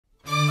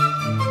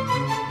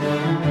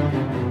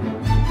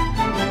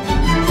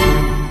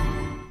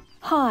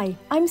Hi,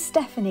 I'm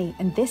Stephanie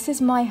and this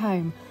is my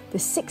home, the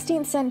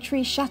 16th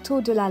century Chateau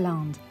de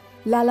Lalande.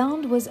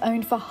 Lalande was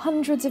owned for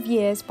hundreds of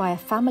years by a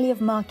family of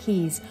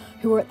marquises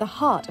who were at the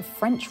heart of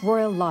French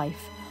royal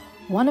life.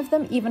 One of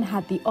them even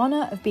had the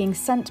honour of being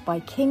sent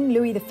by King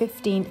Louis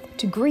XV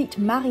to greet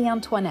Marie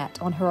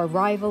Antoinette on her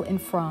arrival in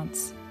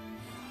France.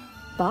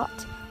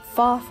 But,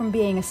 far from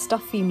being a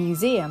stuffy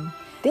museum,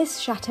 this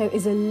chateau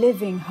is a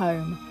living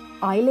home.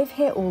 I live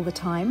here all the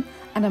time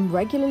and am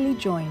regularly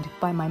joined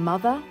by my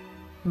mother,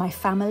 my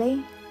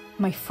family,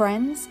 my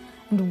friends,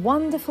 and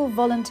wonderful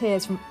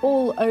volunteers from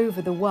all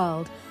over the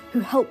world who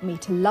help me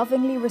to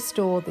lovingly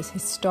restore this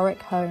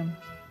historic home.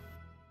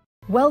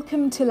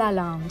 Welcome to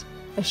Lalande,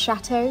 a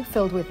chateau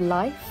filled with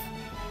life,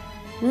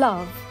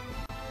 love,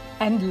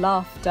 and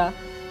laughter.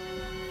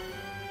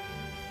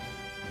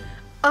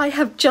 I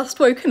have just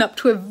woken up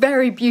to a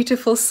very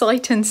beautiful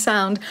sight and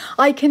sound.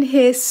 I can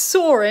hear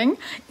soaring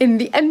in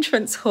the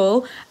entrance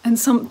hall and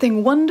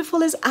something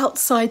wonderful is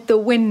outside the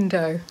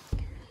window.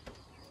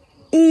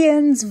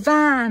 Ian's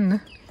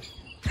van.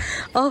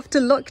 After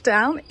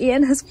lockdown,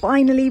 Ian has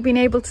finally been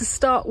able to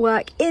start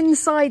work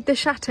inside the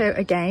chateau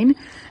again,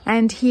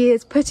 and he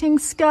is putting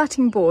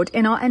skirting board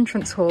in our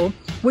entrance hall.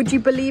 Would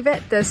you believe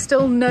it? There's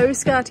still no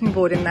skirting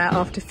board in there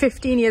after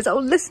 15 years. Oh,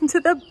 listen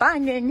to the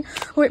banging.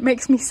 Oh, it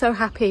makes me so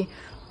happy.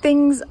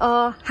 Things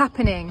are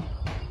happening.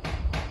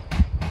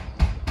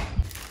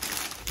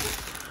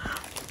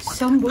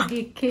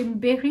 Somebody came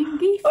bearing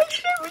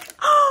gifts.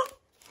 Oh,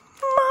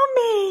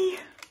 Mummy!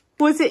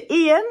 Was it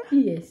Ian?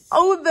 Yes.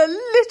 Oh, the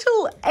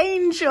little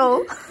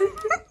angel.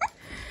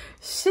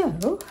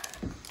 So?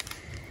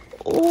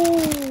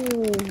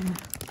 Oh,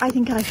 I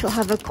think I shall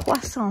have a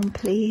croissant,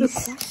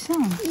 please. A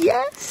croissant?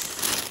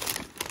 Yes.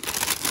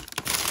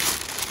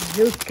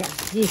 Look at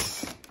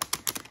this.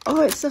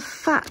 Oh, it's a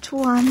fat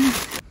one.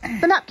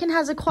 The napkin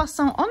has a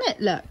croissant on it,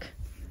 look.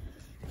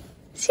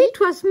 See, it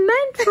was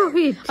meant for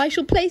it. I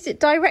shall place it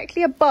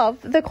directly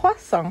above the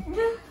croissant.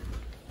 Yeah.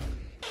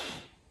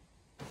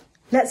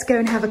 Let's go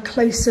and have a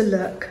closer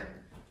look.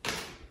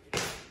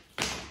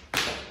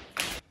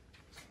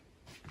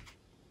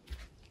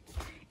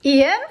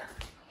 Ian?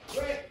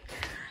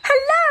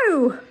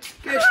 Hello!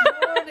 Good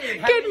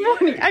morning! Good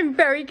morning. I'm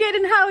very good,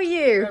 and how are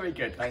you? Very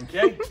good, thank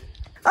you.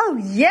 Oh,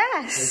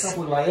 yes!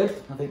 Double layered.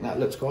 I think that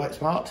looks quite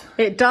smart.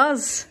 It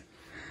does.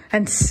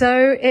 And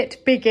so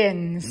it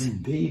begins.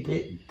 Indeed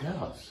it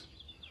does.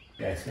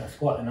 Yes, that's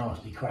quite a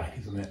nasty crack,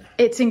 isn't it?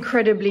 It's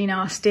incredibly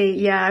nasty.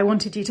 Yeah, I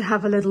wanted you to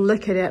have a little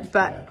look at it,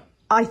 but yeah.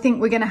 I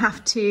think we're going to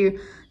have to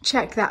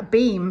check that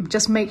beam.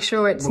 Just make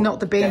sure it's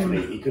not the beam.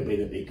 Definitely,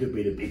 it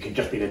could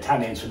just be the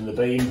tannins from the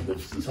beam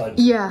that's inside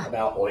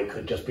about, or it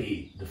could just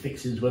be the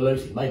fixings were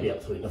loose. It may be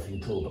absolutely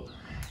nothing at all, but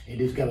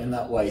it is going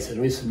that way, so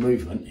there is some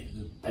movement.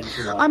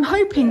 I'm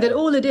hoping that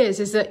all it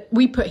is that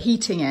we put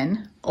heating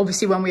in,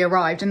 obviously when we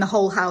arrived, and the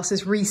whole house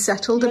has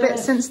resettled a bit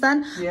since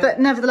then. Yeah. But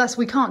nevertheless,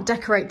 we can't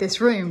decorate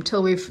this room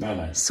till we've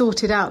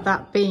sorted out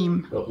that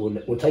beam. But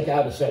we'll take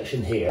out a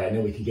section here, and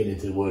then we can get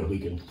into the wood. We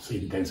can see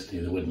the density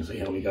of the wood and see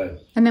how we go.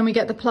 And then we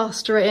get the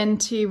plasterer in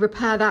to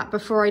repair that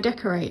before I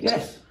decorate.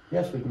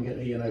 Yes, we can get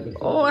the over.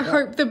 Oh, I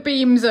hope the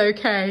beam's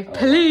okay.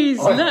 Please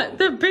let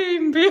the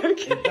beam be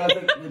okay.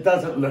 It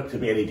doesn't look to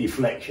be any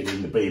deflection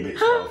in the beam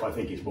itself. I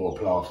think it's more a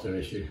plaster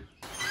issue.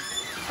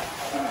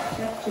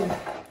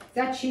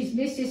 That she's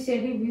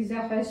necessary with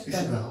her husband.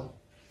 Isabel,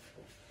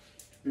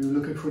 you were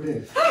looking for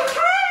this.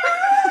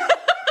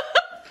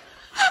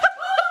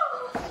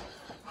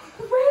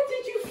 Where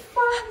did you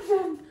find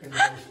them?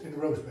 In the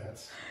rose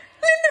beds.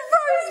 In the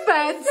rose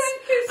beds?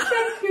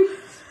 Thank you.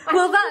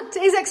 Well, that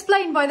is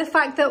explained by the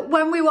fact that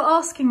when we were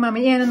asking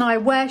Mummy, Ian and I,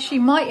 where she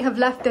might have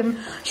left them,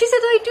 she said,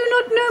 I do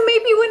not know,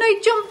 maybe when I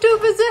jumped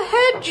over the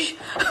hedge.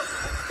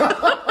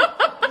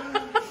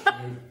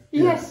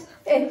 Yes,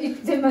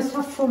 they must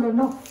have fallen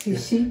off, you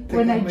see,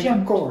 when I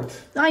jumped. Cord.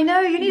 I know,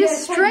 you need a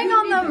string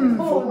on them.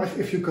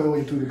 If you go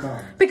into the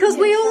garden. Because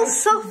we all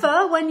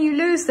suffer when you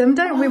lose them,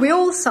 don't we? We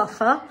all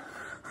suffer.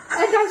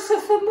 And I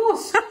suffer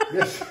most.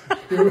 Yes.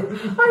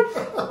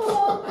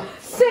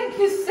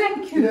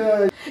 Thank you.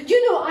 Yeah.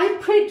 You know, I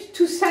prayed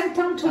to Saint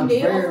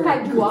Anthony of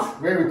Padua.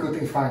 Very good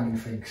in finding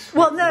things.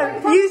 Well, no,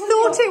 you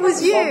thought it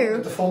was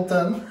you. The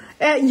fontaine.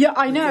 Yeah,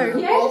 I know.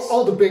 Yes.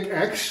 All the big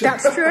eggs.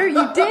 That's true,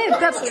 you did,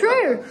 that's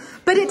true.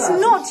 But it's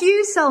not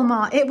you,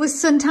 Selma. It was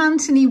St.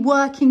 Anthony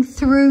working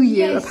through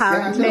you,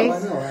 apparently. Yeah,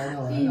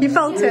 I know. You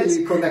felt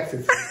really it.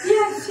 Connected.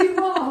 Yes,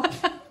 you are.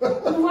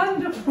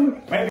 Wonderful.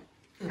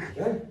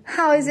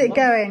 How is it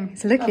going?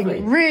 It's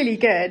looking really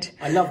good.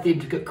 I love the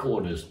intricate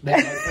corners. They're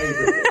my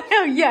favourite.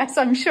 Oh yes,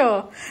 I'm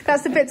sure.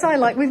 That's the bits I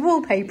like with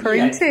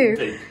wallpapering too.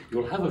 Indeed.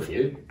 You'll have a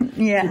few.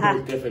 Yeah.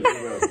 You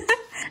definitely will.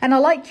 And I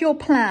like your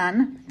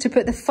plan to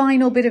put the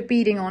final bit of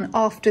beading on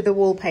after the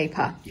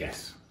wallpaper.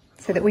 Yes.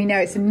 So that we know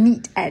it's a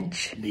neat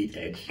edge. Neat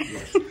edge,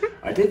 yes.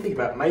 I did think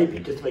about maybe,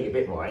 just to make it a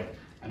bit white,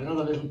 and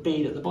another little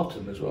bead at the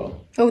bottom as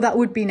well. Oh, that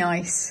would be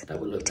nice. That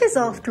would look It is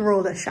after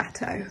all a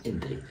chateau.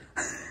 Indeed.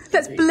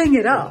 Let's bling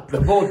it up.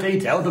 The more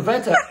detail, the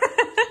better.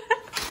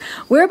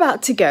 We're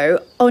about to go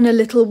on a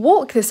little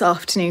walk this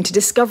afternoon to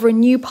discover a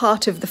new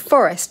part of the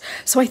forest.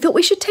 So I thought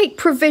we should take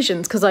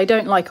provisions because I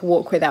don't like a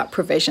walk without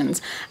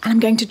provisions. And I'm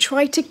going to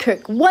try to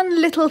cook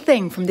one little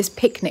thing from this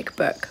picnic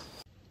book.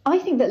 I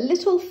think that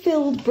little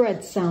filled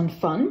breads sound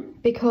fun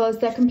because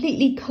they're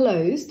completely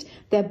closed.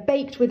 They're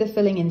baked with a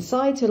filling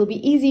inside, so it'll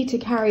be easy to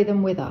carry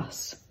them with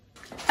us.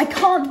 I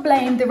can't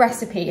blame the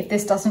recipe if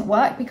this doesn't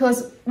work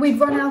because we've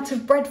run out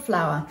of bread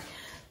flour.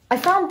 I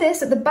found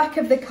this at the back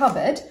of the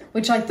cupboard,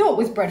 which I thought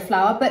was bread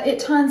flour, but it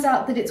turns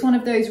out that it's one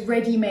of those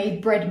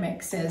ready-made bread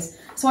mixes.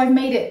 So I've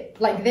made it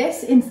like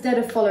this instead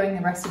of following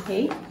the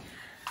recipe.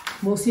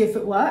 We'll see if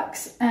it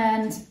works.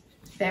 And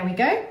there we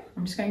go.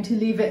 I'm just going to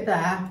leave it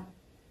there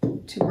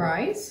to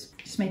rise.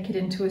 Just make it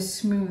into a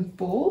smooth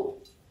ball.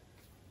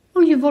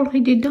 Oh, you've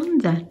already done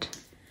that.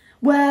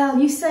 Well,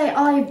 you say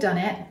I've done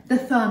it. The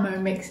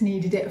Thermomix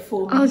needed it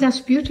for me. Oh, that's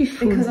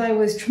beautiful. Because I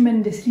was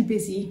tremendously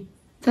busy.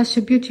 That's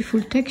a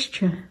beautiful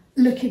texture.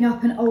 Looking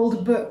up an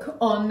old book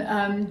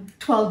on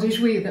toile de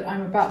jouy that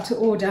I'm about to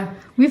order.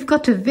 We've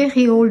got a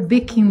very old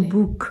baking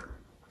book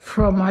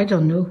from, I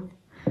don't know,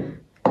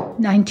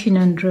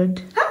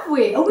 1900. Have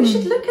we? Oh, we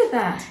should look at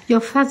that.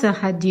 Your father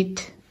had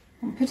it.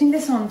 I'm putting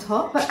this on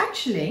top, but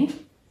actually,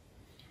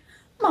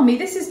 Mummy,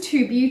 this is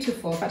too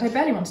beautiful. In fact, I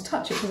barely want to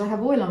touch it because I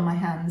have oil on my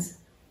hands.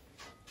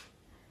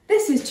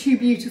 This is too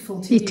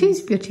beautiful to use. It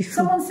is beautiful.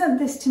 Someone sent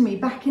this to me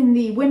back in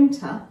the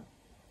winter.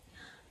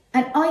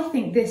 And I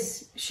think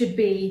this should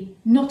be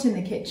not in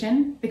the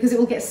kitchen because it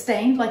will get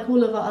stained like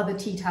all of our other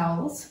tea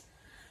towels.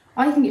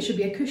 I think it should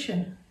be a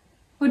cushion.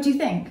 What do you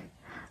think?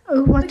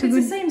 Oh, what Look, a it's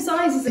good, the same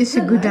size as a it's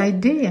pillow. a good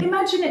idea.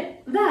 Imagine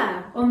it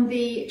there on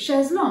the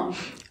chaise longue.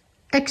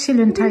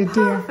 Excellent It'd be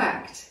idea.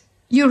 Perfect.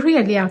 You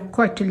really are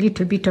quite a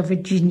little bit of a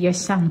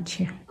genius, aren't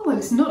you? Oh, well,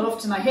 it's not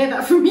often I hear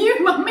that from you,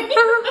 Mummy.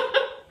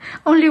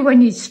 Only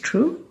when it's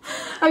true.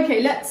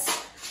 Okay,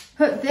 let's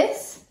put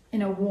this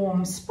in a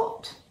warm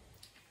spot.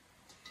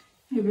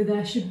 Over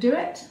there should do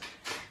it.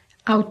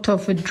 Out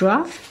of a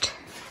draft.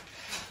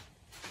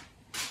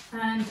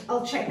 And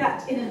I'll check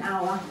that in an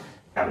hour.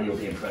 Abby, you'll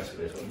be impressed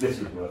with this one. This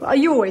is work. Oh,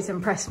 you always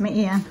impress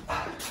me, Ian.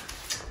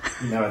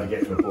 You know how to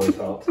get to a boy's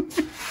heart.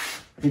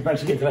 You've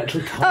managed to get to that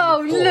little tiny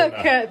Oh, corner. look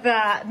at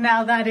that.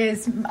 Now that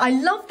is... I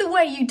love the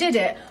way you did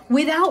it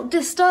without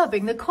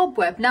disturbing the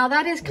cobweb. Now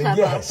that is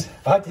clever. Yes,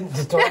 I didn't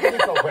disturb any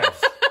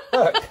cobwebs.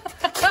 Look.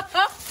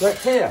 Look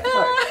here.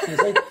 Look. You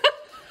see?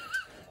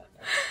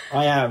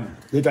 I am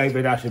the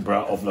David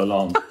Attenborough of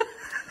Lalande.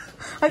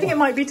 I think it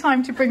might be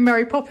time to bring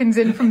Mary Poppins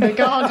in from the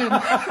garden.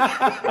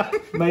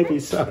 Maybe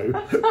so.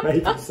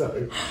 Maybe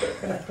so.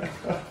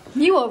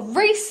 You are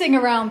racing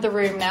around the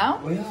room now.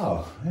 We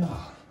are.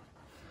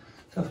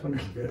 Just one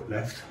little bit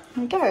left.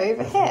 We go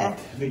over here.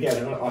 And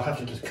again, I'll have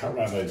to just cut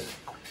around those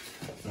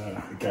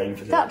again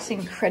for the... That's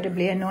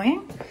incredibly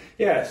annoying.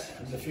 Yes,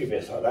 there's a few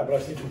bits like that, but I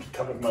seem to have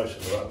covered most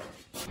of it up.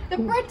 The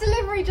bread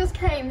delivery just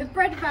came, the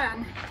bread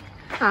van.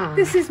 Ah.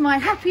 This is my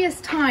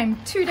happiest time,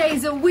 2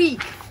 days a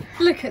week.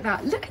 Look at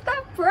that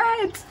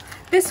bread.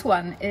 This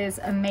one is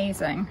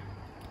amazing.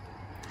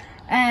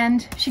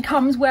 And she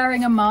comes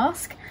wearing a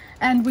mask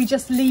and we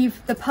just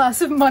leave the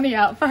purse of money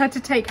out for her to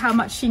take how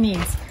much she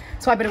needs.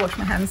 So I better wash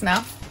my hands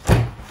now.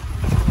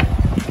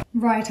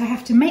 Right, I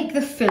have to make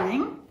the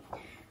filling.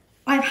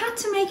 I've had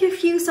to make a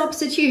few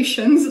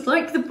substitutions,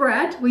 like the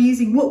bread. We're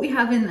using what we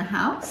have in the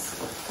house.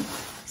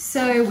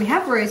 So we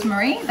have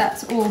rosemary,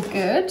 that's all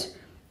good.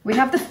 We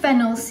have the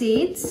fennel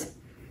seeds.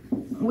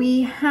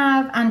 We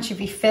have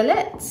anchovy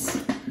fillets.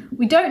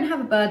 We don't have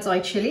a bird's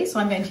eye chili,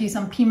 so I'm going to use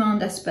some piment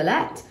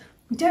d'Espelette.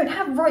 We don't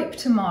have ripe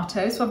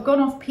tomatoes, so I've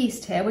gone off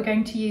piste here. We're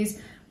going to use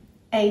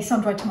a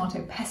sun-dried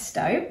tomato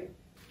pesto.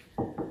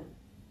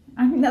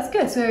 I think that's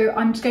good, so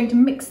I'm just going to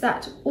mix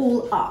that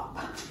all up.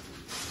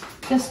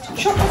 Just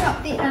chopping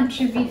up the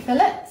anchovy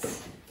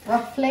fillets,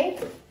 roughly.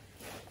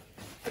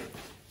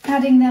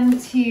 Adding them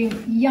to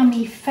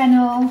yummy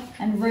fennel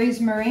and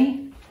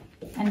rosemary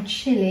and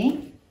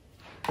chili.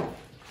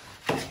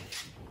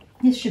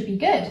 This should be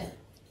good.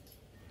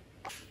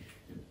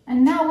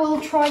 And now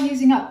we'll try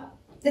using up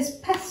this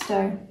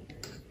pesto.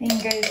 In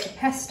goes the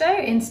pesto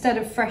instead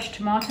of fresh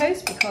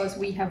tomatoes because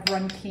we have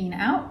run clean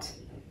out.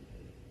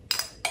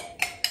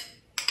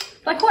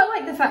 I quite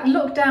like the fact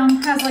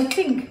lockdown has, I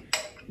think,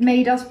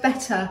 made us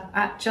better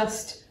at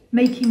just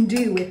making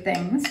do with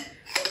things.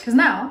 Because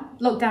now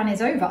lockdown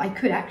is over, I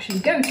could actually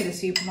go to the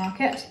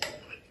supermarket,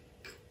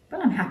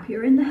 but I'm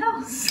happier in the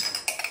house.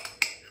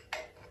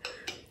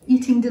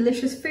 Eating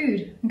delicious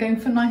food and going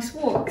for nice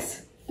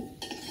walks.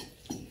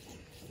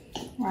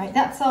 Right,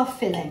 that's our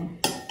filling.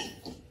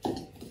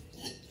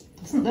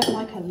 Doesn't look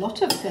like a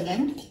lot of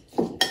filling.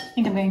 I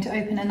think I'm going to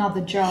open another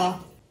jar.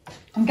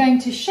 I'm going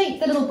to shape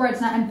the little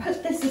breads now and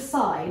put this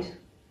aside.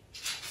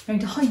 I'm going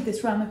to hide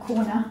this around the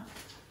corner.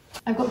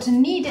 I've got to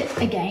knead it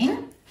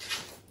again.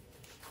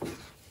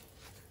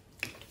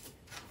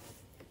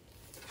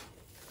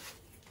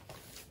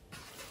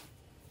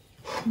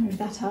 Move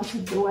that out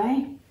of the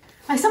way.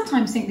 I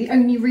sometimes think the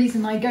only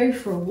reason I go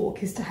for a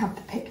walk is to have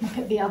the picnic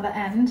at the other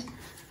end.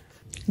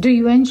 Do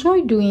you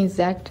enjoy doing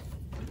that?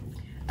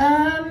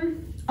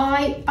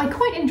 I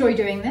quite enjoy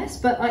doing this,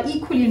 but I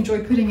equally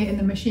enjoy putting it in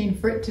the machine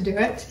for it to do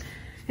it.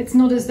 It's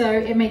not as though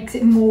it makes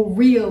it more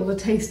real, the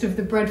taste of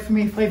the bread for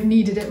me, if I've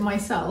kneaded it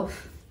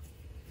myself.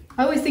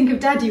 I always think of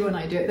Daddy when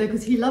I do it though,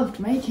 because he loved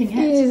making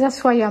it. Yeah,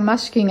 that's why I'm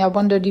asking. I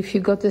wondered if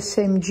you got the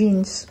same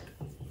genes.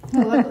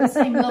 Well, I've got the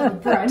same love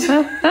of bread.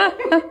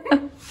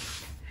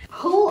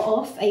 Pull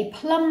off a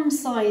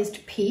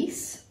plum-sized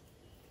piece.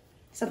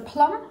 It's a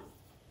plum?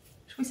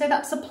 Should we say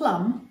that's a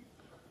plum?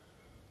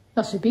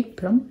 That's a big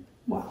plum.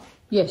 Wow.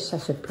 Yes,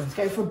 that's a plum. Let's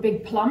go for a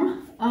big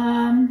plum.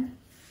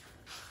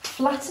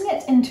 Flatten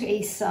it into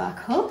a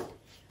circle.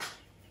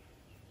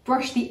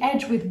 Brush the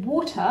edge with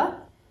water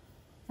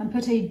and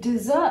put a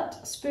dessert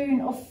spoon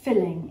of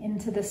filling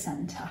into the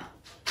centre.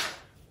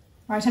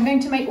 Right, I'm going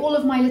to make all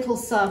of my little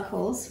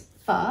circles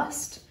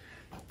first.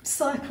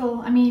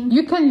 Circle, I mean...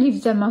 You can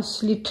leave them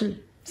as little.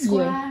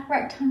 Square, Yeah.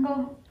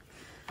 rectangle,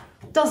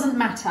 doesn't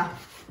matter.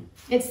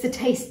 It's the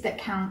taste that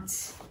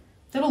counts.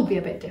 They'll all be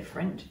a bit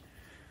different.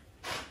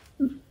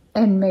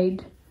 And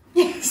made.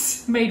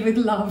 Yes, made with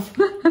love.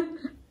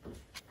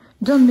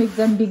 Don't make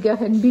them bigger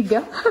and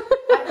bigger.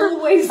 I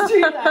always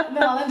do that, and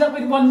then I'll end up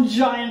with one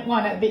giant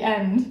one at the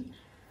end.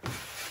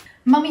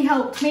 Mummy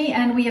helped me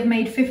and we have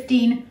made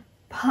 15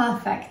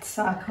 perfect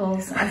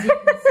circles, as you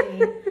can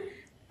see.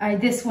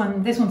 This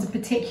one's a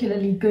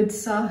particularly good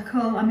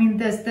circle. I mean,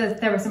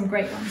 there are some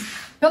great ones.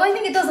 But I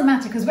think it doesn't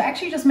matter because we're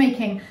actually just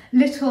making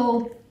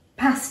little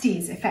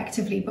pasties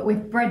effectively, but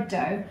with bread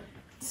dough.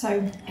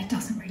 So it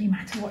doesn't really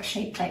matter what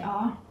shape they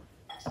are.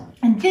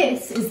 And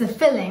this is the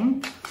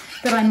filling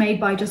that I made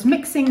by just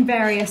mixing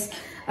various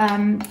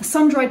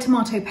sun-dried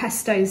tomato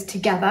pestos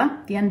together,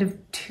 the end of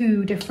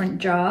 2 different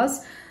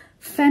jars,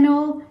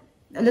 fennel,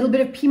 a little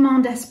bit of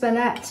piment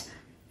d'Espelette,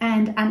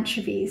 and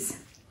anchovies.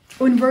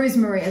 And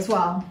rosemary as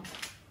well.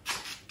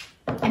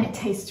 And it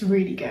tastes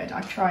really good.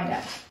 I've tried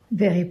it.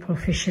 Very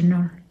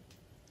professional.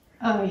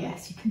 Oh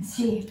yes, you can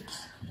see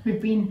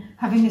we've been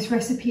having this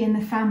recipe in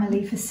the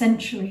family for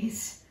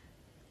centuries.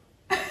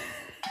 I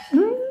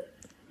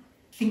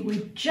think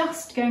we're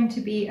just going to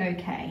be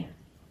okay.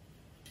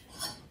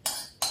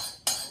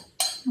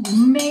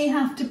 We may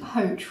have to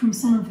poach from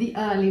some of the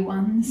early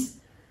ones.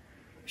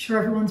 I'm sure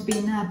everyone's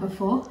been there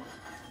before.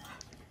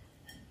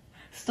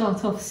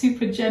 Start off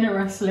super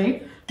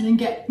generously and then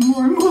get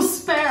more and more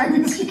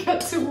sparing as you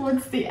get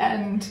towards the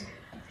end.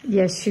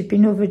 Yes, you've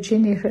been over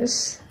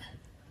generous.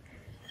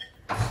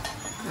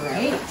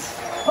 Great.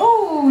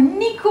 Oh,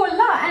 Nicolas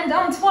and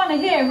Antoine are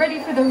here, ready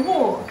for the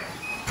walk.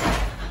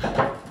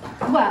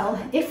 Well,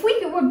 if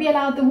we would be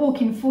allowed the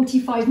walk in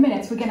 45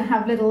 minutes, we're going to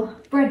have little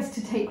breads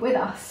to take with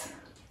us.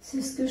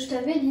 C'est ce que je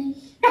t'avais dit.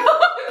 Qu'est-ce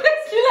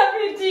que tu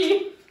l'avais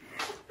dit?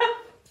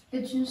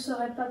 Et tu ne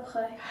serais pas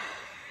prêt.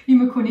 Il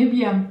me connaît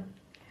bien.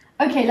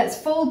 Okay, let's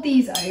fold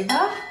these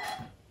over.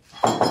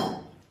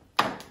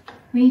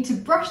 We need to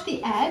brush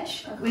the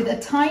edge with a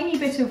tiny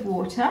bit of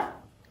water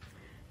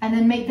and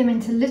then make them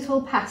into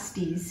little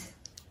pasties.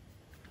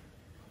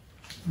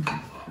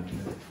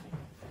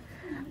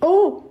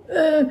 Oh,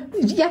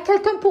 y a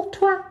quelqu'un pour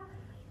toi.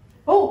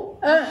 Oh,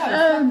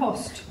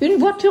 post. Une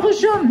voiture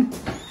jaune.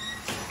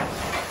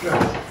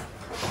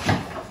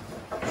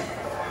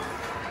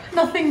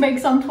 Nothing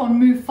makes Antoine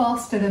move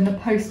faster than the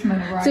postman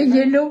arriving.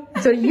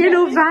 The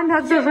yellow van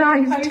has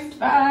arrived. Post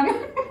van.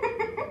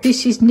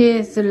 This is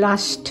near the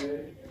last.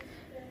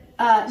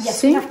 Yes,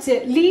 See? we have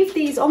to leave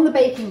these on the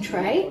baking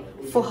tray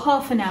for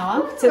half an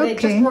hour, so they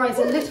Okay. just rise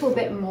a little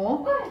bit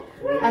more,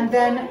 and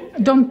then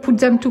Don't put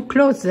them too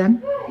close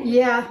then.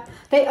 yeah,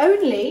 they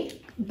only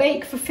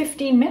bake for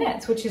 15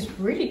 minutes, which is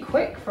really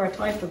quick for a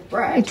type of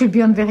bread. It will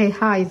be on very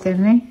high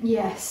then, eh?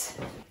 Yes,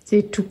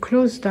 They're too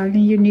close,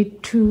 darling. You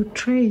need 2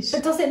 trays.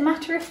 but does it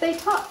matter if they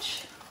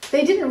touch?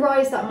 They didn't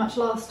rise that much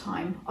last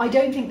time. I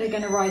don't think they're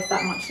going to rise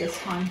that much this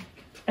time.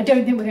 I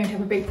don't think we're going to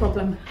have a big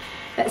problem.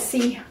 Let's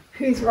see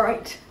who's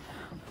right.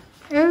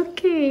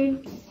 Okay.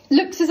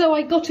 Looks as though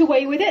I got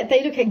away with it.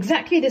 They look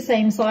exactly the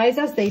same size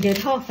as they did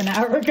half an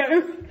hour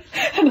ago.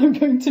 And I'm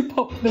going to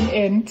pop them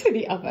into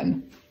the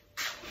oven.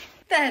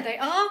 There they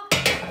are.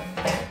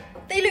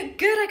 They look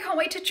good. I can't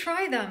wait to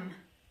try them.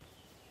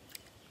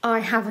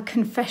 I have a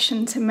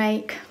confession to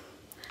make.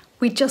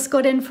 We just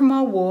got in from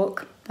our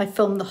walk. I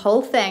filmed the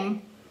whole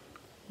thing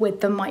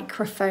with the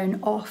microphone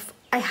off.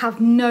 I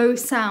have no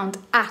sound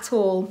at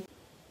all.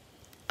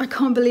 I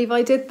can't believe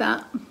I did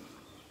that.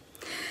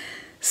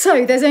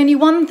 So there's only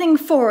one thing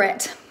for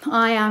it.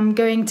 I am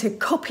going to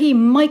copy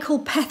Michael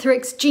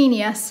Petherick's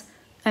genius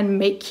and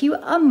make you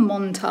a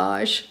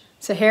montage.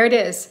 So here it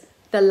is,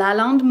 the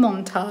Lalande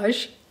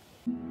montage.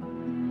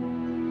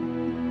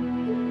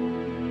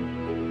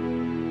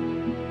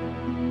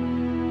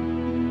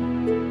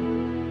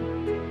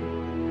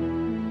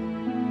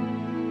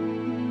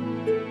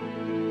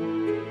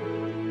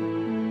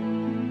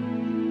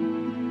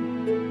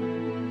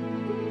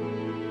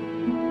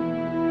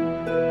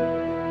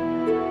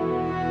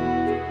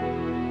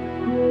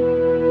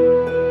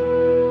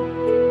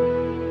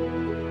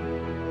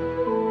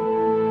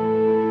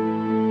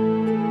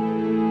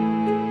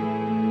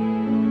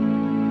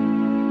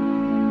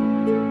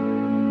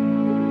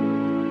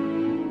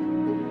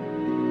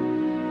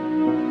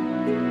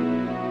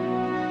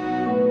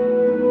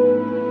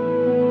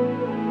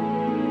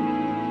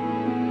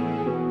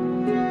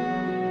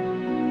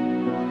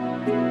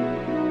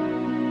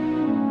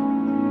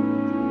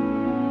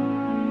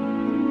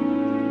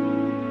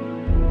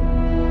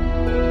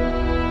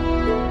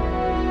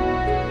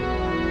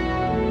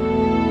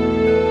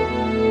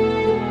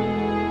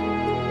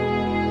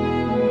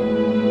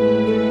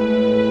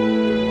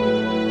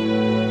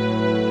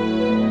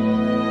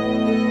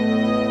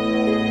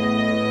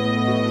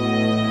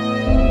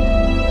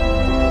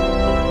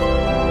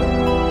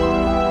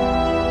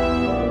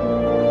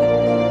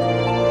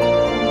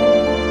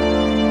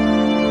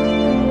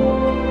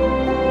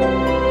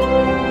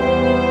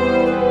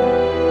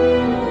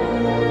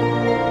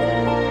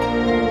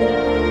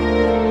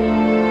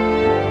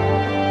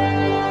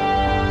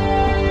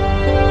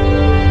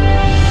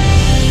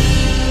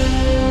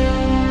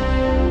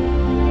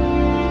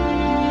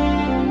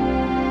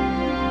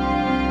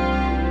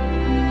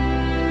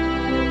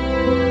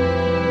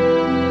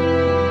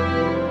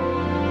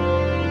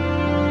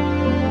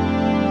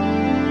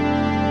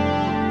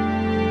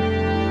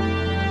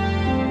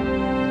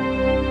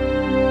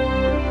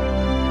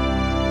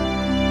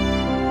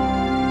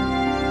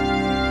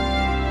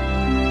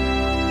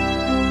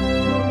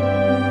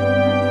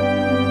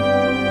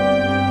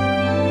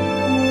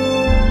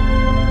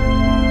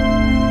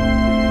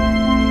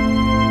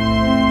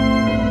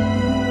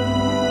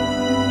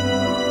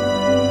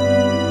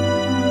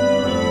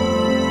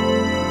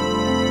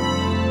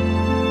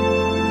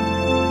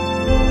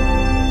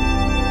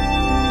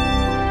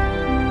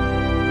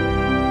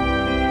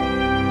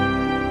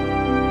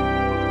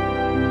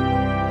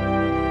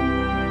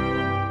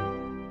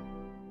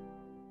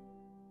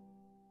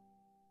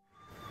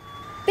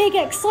 big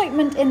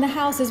excitement in the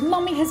house as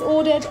Mummy has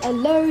ordered a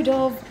load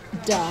of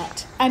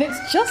dirt and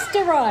it's just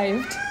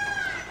arrived.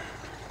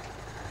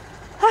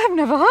 I've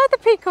never heard the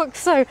peacock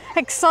so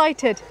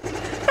excited.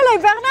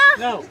 Hello Bernard.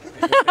 No.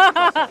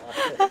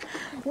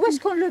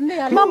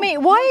 Mummy,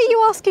 why are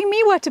you asking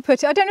me where to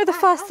put it? I don't know the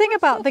first thing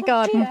about the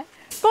garden.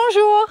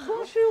 Bonjour.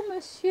 Bonjour,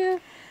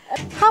 monsieur.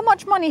 How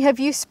much money have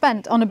you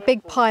spent on a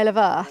big pile of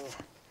earth?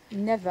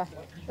 Never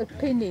a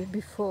penny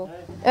before.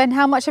 And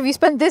how much have you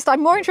spent this time?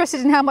 I'm more interested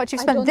in how much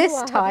you've spent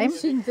this time. I haven't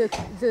seen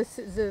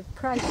the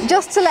price.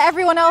 Just to let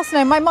everyone else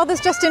know, my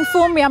mother's just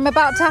informed me I'm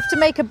about to have to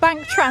make a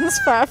bank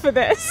transfer for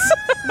this.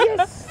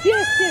 Yes,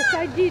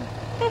 I did.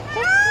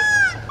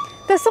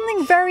 There's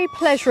something very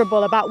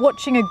pleasurable about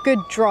watching a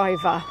good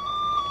driver.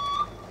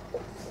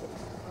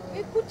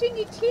 We're putting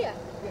it here.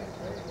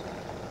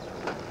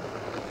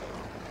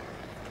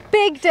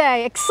 Big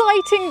day,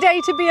 exciting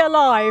day to be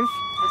alive.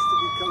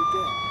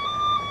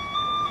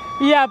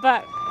 Yeah,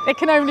 but it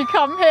can only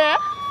come here.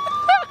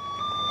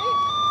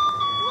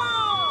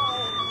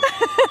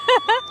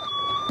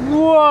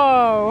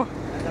 Whoa!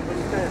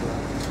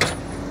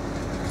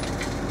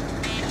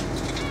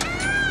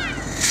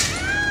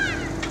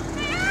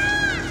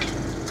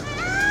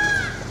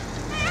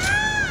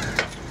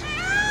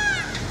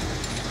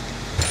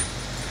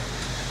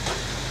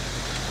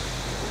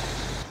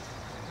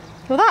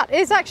 Well, that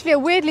is actually a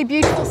weirdly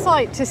beautiful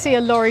sight to see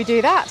a lorry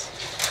do that.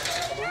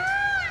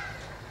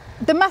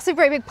 The massive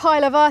great big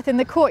pile of earth in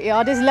the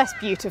courtyard is less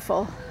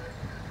beautiful.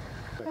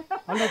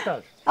 Au revoir.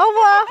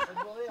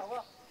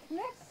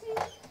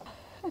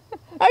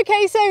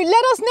 Okay, so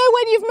let us know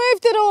when you've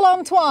moved it all,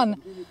 Antoine.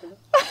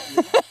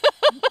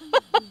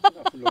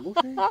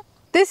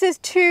 This is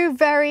two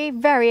very,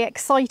 very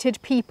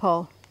excited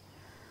people.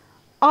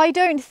 I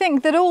don't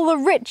think that all the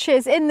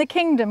riches in the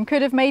kingdom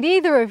could have made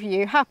either of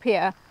you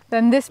happier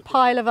than this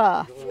pile of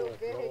earth.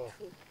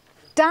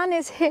 Dan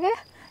is here.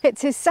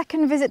 It's his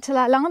second visit to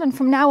Lalande, and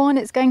from now on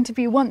it's going to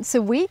be once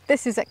a week.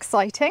 This is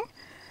exciting.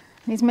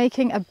 He's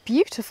making a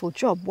beautiful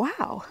job,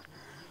 wow,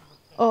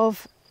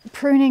 of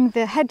pruning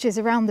the hedges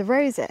around the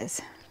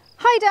roses.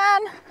 Hi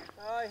Dan.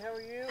 Hi, how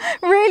are you?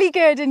 Really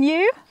good, and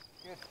you?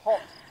 It's hot.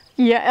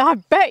 Yeah, I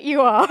bet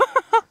you are.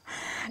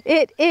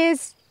 It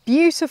is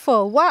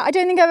beautiful. Wow, I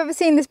don't think I've ever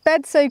seen this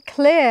bed so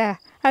clear,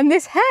 and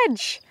this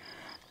hedge.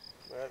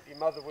 Well, your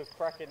mother was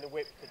cracking the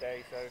whip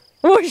today, so...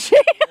 Was she?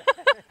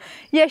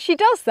 Yeah, she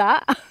does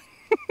that.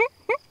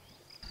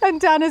 And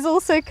Dan has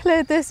also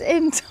cleared this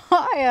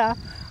entire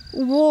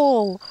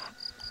wall.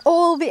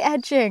 All the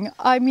edging.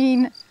 I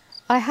mean,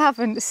 I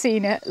haven't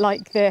seen it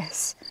like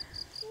this.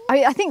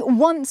 I think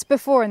once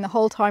before in the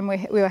whole time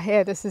we were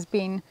here, this has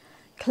been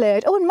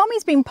cleared. Oh, and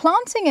Mummy's been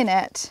planting in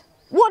it.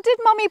 What did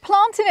Mummy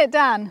plant in it,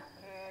 Dan?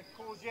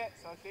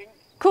 Courgettes, I think.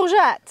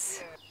 Courgettes.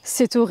 Yeah.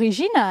 C'est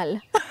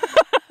original.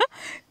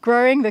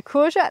 Growing the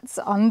courgettes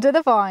under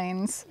the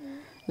vines.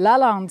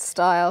 Lalande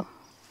style.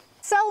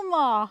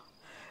 Selma,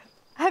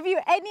 have you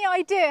any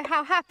idea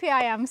how happy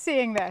I am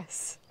seeing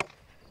this?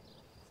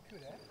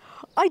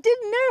 I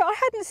didn't know, I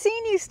hadn't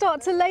seen you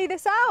start to lay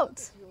this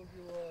out.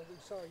 We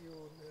saw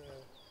you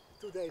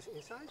 2 days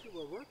inside, you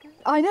were working.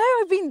 I know,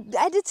 I've been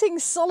editing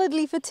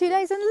solidly for 2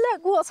 days and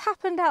look what's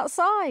happened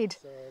outside.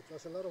 So it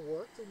was a lot of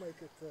work to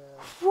make it,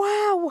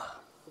 wow.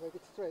 to make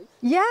it straight.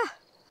 Yeah,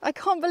 I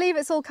can't believe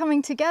it's all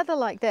coming together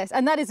like this.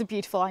 And that is a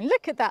beautiful line.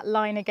 Look at that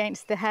line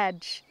against the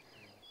hedge.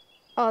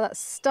 Oh, that's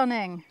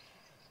stunning.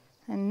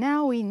 And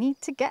now we need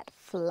to get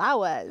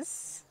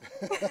flowers.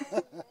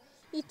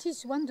 It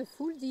is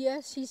wonderful. The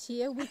earth is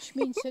here, which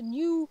means a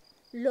new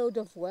load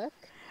of work.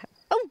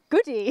 Oh,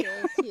 goody.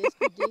 Yes,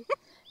 goody.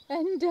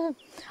 And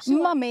so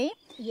Mummy,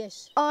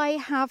 yes, I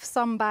have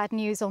some bad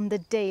news on the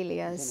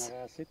dahlias.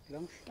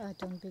 I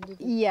don't believe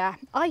it. Yeah,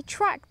 I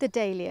tracked the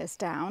dahlias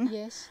down.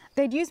 Yes.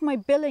 They'd used my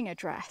billing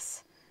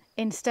address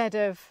instead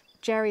of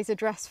Jerry's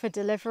address for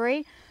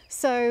delivery.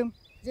 So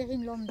They're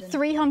in London.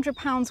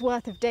 £300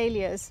 worth of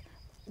dahlias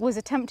was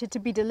attempted to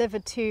be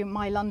delivered to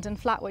my London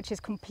flat, which is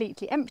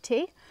completely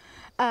empty.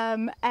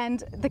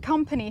 And the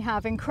company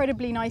have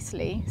incredibly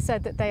nicely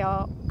said that they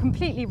are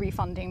completely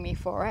refunding me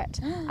for it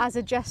as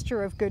a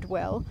gesture of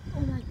goodwill.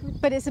 Oh my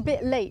goodness. But it's a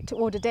bit late to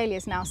order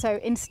dahlias now, so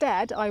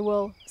instead I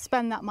will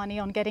spend that money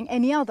on getting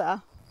any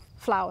other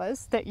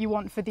flowers that you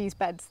want for these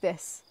beds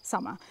this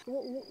summer.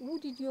 Who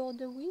did you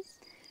order with?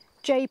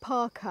 J.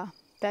 Parker,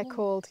 they're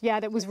called. Yeah,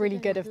 that was really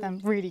good of them,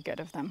 really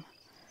good of them.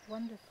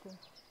 Wonderful.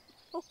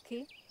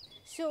 Okay.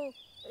 So,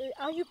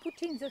 are you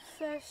putting the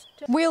first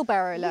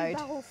Wheelbarrow load.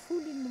 wheelbarrow full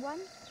in one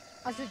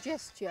as a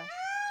gesture?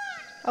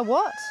 A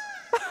what?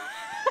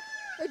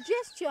 A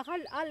gesture.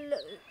 I'll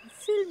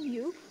film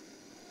you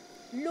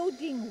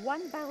loading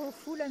one barrow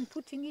full and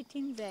putting it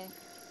in there.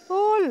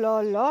 Oh la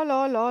la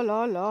la la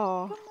la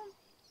la.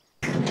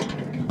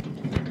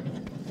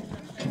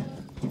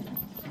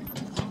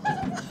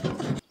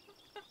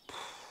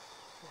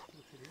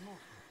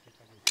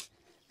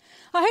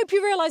 I hope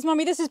you realise,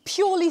 Mummy, this is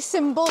purely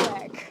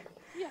symbolic.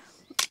 Yes.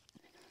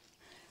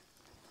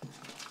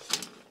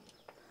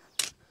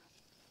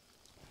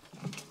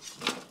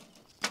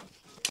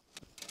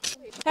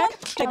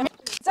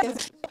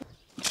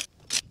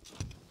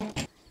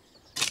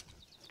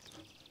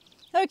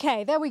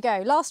 Okay, there we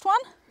go. Last one.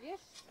 Yes.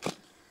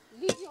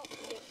 Leave your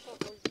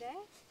shovels there.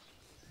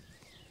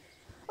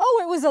 Oh,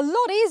 it was a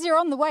lot easier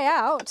on the way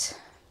out.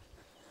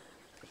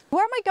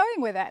 Where am I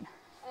going with it?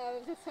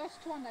 The first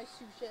one I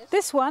suggest.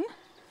 This one?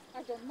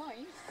 I don't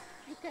mind.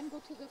 You can go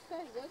to the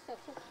furthest,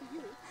 that's up to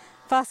you.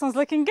 First one's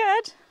looking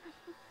good.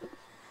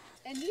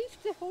 And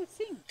lift the whole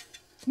thing.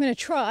 I'm going to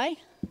try.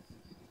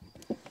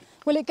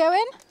 Will it go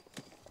in?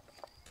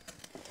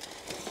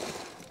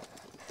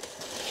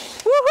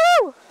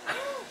 Woohoo!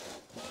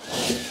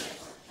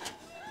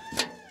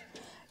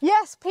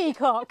 Yes,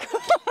 Peacock.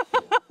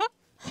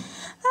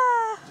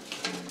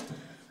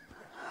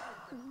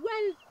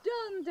 Well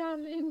done,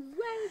 darling.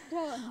 Well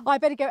done. I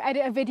better go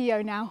edit a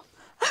video now.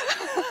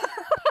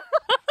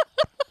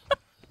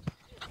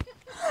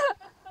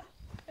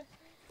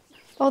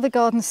 Oh, the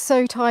garden's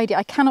so tidy.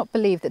 I cannot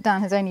believe that Dan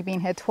has only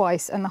been here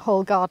twice and the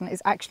whole garden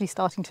is actually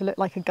starting to look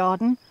like a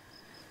garden.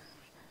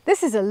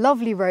 This is a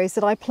lovely rose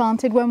that I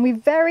planted when we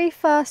very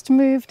first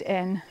moved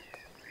in.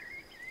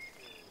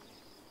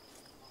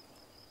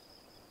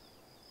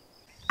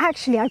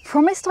 Actually, I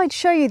promised I'd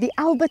show you the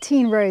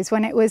Albertine rose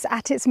when it was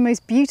at its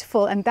most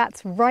beautiful, and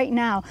that's right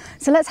now.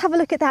 So let's have a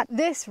look at that.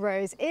 This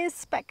rose is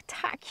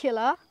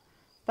spectacular,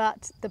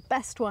 but the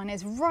best one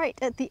is right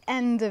at the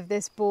end of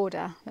this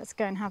border. Let's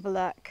go and have a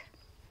look.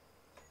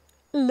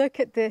 Look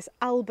at this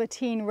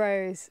Albertine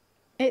rose.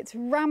 It's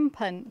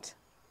rampant.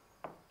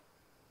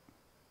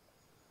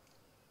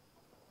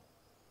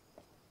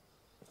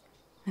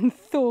 And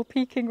Thor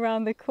peeking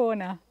round the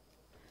corner.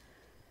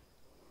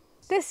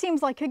 This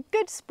seems like a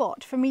good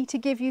spot for me to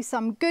give you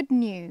some good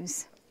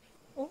news.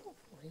 Oh,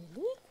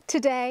 really?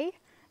 Today,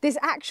 this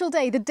actual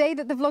day, the day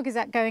that the vlog is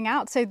going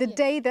out, so the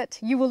day that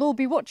you will all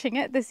be watching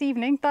it this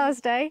evening,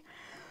 Thursday,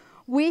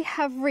 we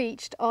have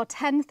reached our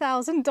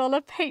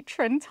 $10,000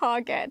 patron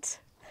target.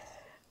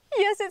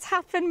 Yes, it's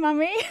happened,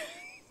 Mummy.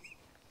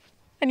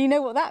 And you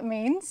know what that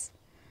means?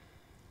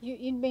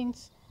 It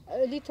means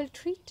a little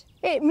treat?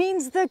 It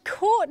means the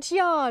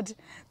courtyard.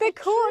 The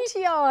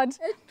courtyard.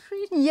 A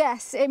treat.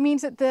 Yes, it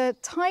means that the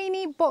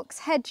tiny box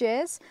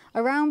hedges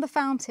around the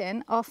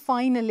fountain are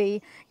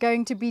finally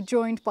going to be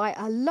joined by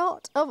a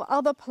lot of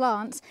other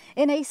plants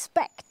in a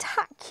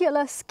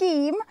spectacular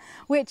scheme,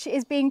 which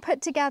is being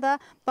put together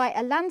by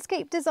a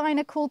landscape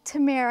designer called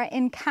Tamira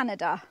in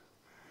Canada.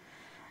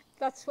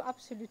 That's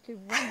absolutely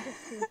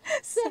wonderful.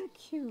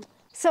 Thank you.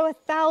 So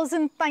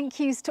 1,000 thank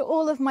yous to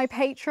all of my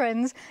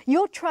patrons.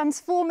 You're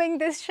transforming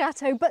this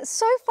chateau, but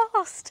so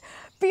fast,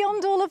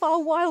 beyond all of our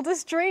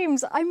wildest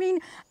dreams. I mean,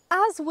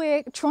 as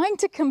we're trying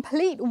to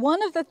complete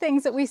one of the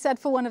things that we said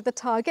for one of the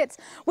targets,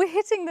 we're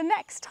hitting the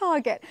next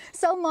target.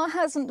 Selma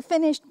hasn't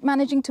finished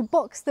managing to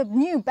box the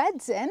new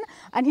beds in,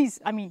 and he's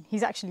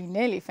actually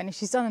nearly finished.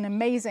 He's done an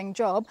amazing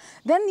job.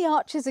 Then the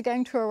arches are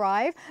going to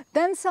arrive.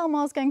 Then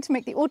Selma's going to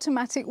make the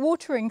automatic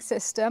watering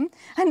system.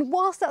 And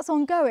whilst that's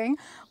ongoing,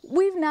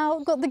 we've now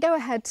got the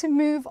go-ahead to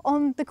move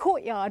on the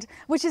courtyard,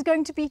 which is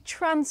going to be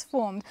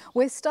transformed.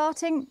 We're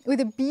starting with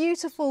a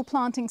beautiful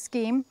planting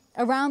scheme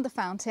around the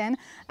fountain,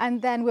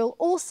 and then we'll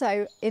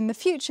also in the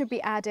future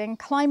be adding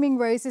climbing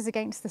roses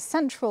against the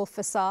central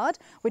facade,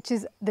 which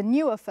is the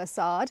newer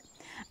facade,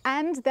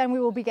 and then we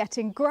will be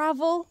getting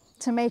gravel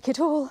to make it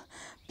all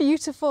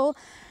beautiful.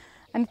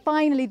 And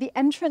finally, the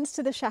entrance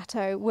to the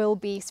chateau will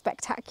be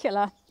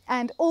spectacular,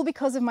 and all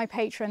because of my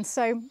patrons.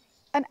 So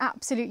an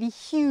absolutely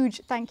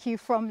huge thank you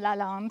from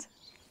Lalande.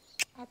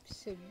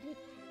 Absolutely.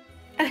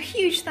 A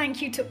huge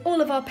thank you to all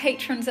of our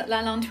patrons at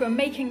Lalande who are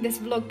making this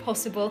vlog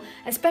possible,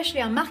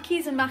 especially our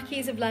Marquise and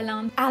Marquise of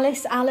Lalande,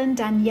 Alice Allen,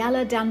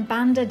 Daniela, Dan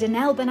Banda,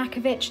 Danelle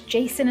Banakovic,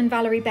 Jason and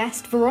Valerie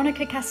Best,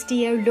 Veronica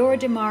Castillo, Laura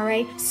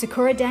Demare,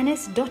 Sakura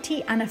Dennis,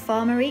 Dottie, Anna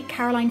Farmery,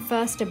 Caroline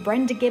Förster,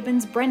 Brenda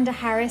Gibbons, Brenda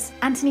Harris,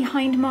 Anthony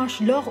Hindmarsh,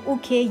 Laure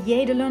Auquier,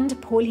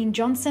 Yedelund, Pauline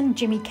Johnson,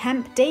 Jimmy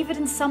Kemp, David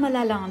and Summer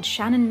Lalande,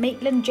 Shannon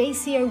Maitland,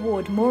 JC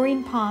Ward,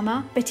 Maureen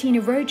Palmer,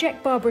 Bettina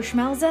Rojek, Barbara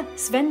Schmelzer,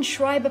 Sven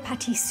Schreiber,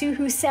 Patty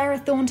Suhu, Sarah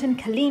Thornton,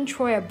 Colleen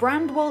Troyer,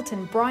 Brand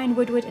Walton, Brian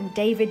Woodward and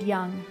David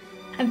Young.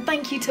 And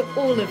thank you to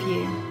all of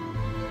you.